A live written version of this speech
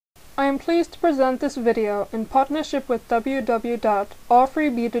I am pleased to present this video in partnership with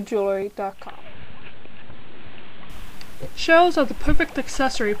www.AllFreeBeadedJewelry.com. Shells are the perfect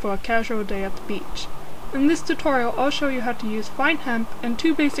accessory for a casual day at the beach. In this tutorial, I'll show you how to use fine hemp and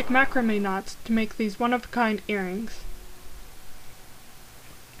 2 basic macrame knots to make these one-of-a-kind earrings.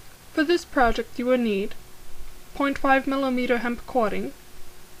 For this project you will need 0.5mm hemp cording,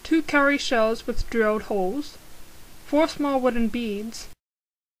 2 cowrie shells with drilled holes, 4 small wooden beads,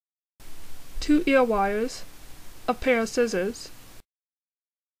 2 ear wires, a pair of scissors,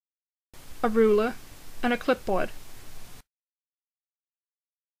 a ruler, and a clipboard.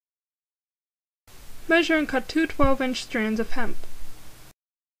 Measure and cut 2 12-inch strands of hemp.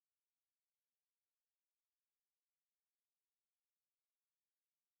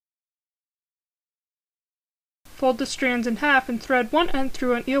 Fold the strands in half and thread one end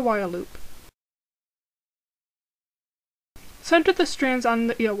through an ear wire loop. Center the strands on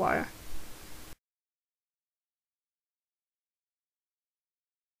the ear wire.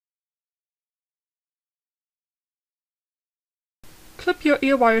 Clip your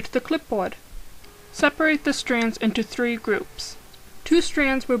ear wire to the clipboard. Separate the strands into 3 groups. 2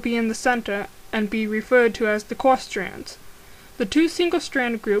 strands will be in the center and be referred to as the core strands. The 2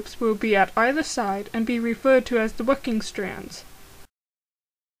 single-strand groups will be at either side and be referred to as the working strands.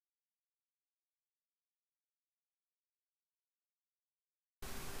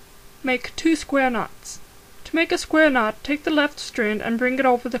 Make 2 square knots. To make a square knot, take the left strand and bring it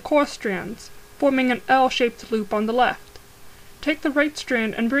over the core strands, forming an L-shaped loop on the left. Take the right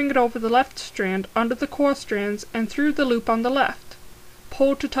strand and bring it over the left strand under the core strands and through the loop on the left.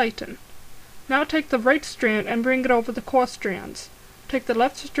 Pull to tighten. Now take the right strand and bring it over the core strands. Take the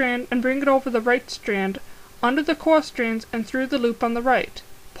left strand and bring it over the right strand, under the core strands and through the loop on the right.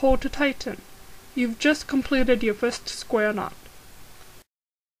 Pull to tighten. You've just completed your first square knot.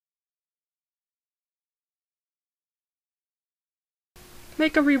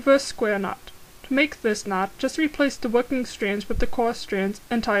 Make a reverse square knot. To make this knot, just replace the working strands with the core strands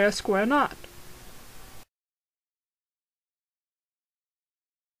and tie a square knot.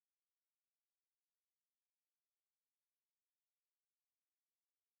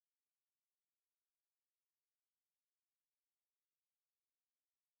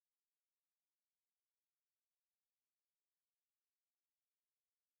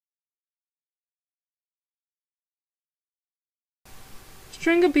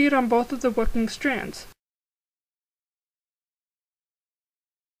 String a bead on both of the working strands.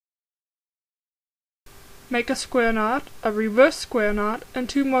 Make a square knot, a reverse square knot, and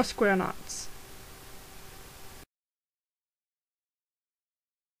 2 more square knots.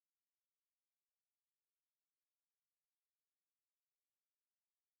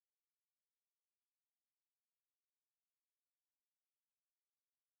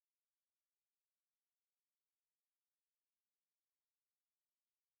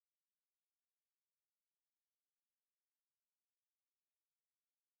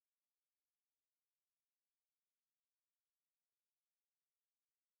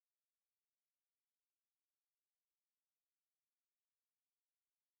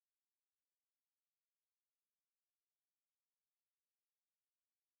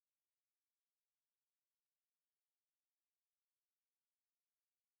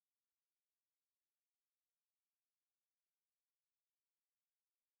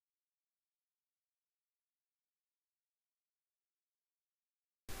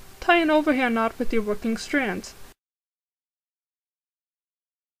 Tie an overhand knot with your working strands.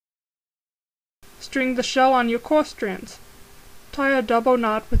 String the shell on your core strands. Tie a double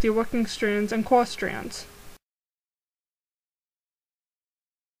knot with your working strands and core strands.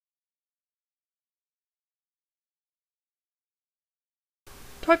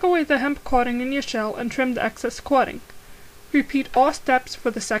 Tuck away the hemp cording in your shell and trim the excess cording. Repeat all steps for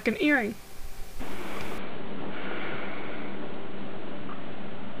the second earring.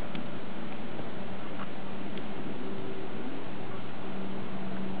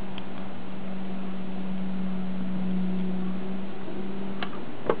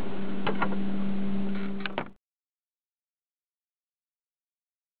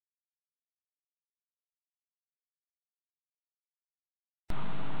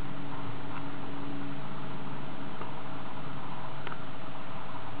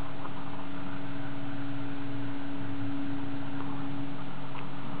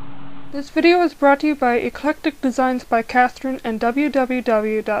 This video is brought to you by Eclectic Designs by Catherine and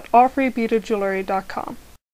www.AllFreeBeadedJewelry.com.